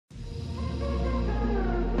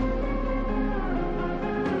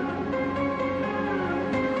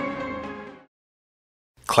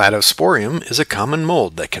Cladosporium is a common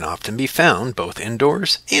mold that can often be found both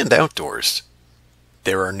indoors and outdoors.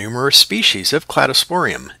 There are numerous species of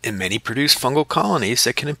Cladosporium, and many produce fungal colonies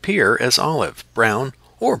that can appear as olive, brown,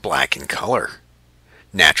 or black in color.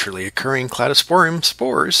 Naturally occurring Cladosporium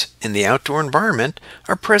spores in the outdoor environment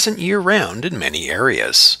are present year-round in many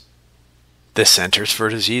areas. The Centers for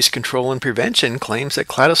Disease Control and Prevention claims that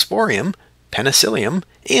Cladosporium, Pencillium,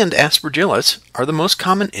 and Aspergillus are the most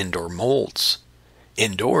common indoor molds.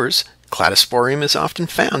 Indoors, Cladosporium is often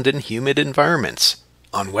found in humid environments,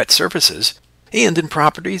 on wet surfaces, and in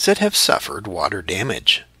properties that have suffered water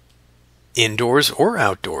damage. Indoors or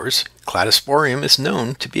outdoors, Cladosporium is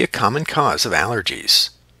known to be a common cause of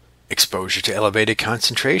allergies. Exposure to elevated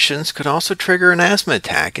concentrations could also trigger an asthma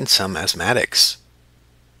attack in some asthmatics.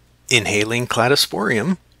 Inhaling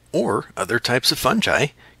Cladosporium, or other types of fungi,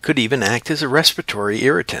 could even act as a respiratory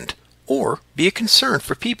irritant, or be a concern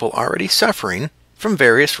for people already suffering from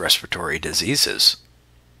various respiratory diseases.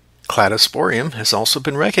 Cladosporium has also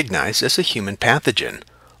been recognized as a human pathogen,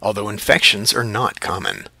 although infections are not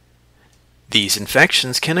common. These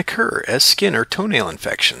infections can occur as skin or toenail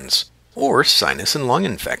infections, or sinus and lung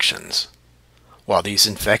infections. While these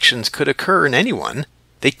infections could occur in anyone,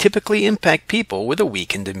 they typically impact people with a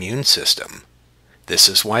weakened immune system. This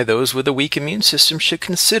is why those with a weak immune system should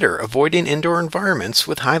consider avoiding indoor environments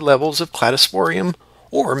with high levels of Cladosporium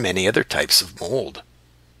or many other types of mold.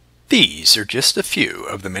 These are just a few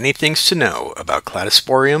of the many things to know about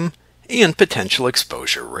Cladosporium and potential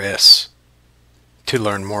exposure risks. To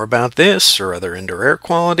learn more about this or other indoor air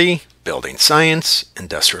quality, building science,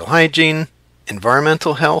 industrial hygiene,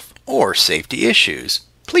 environmental health, or safety issues,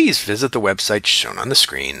 please visit the website shown on the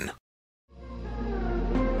screen.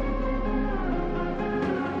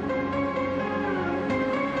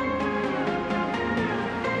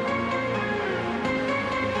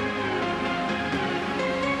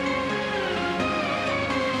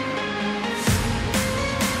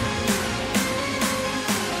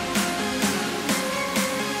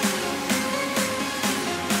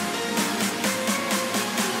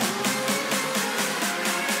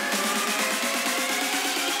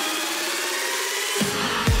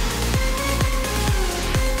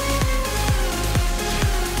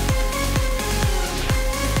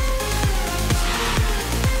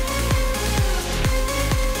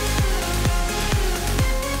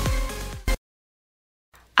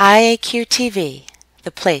 IAQ TV, the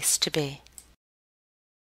place to be.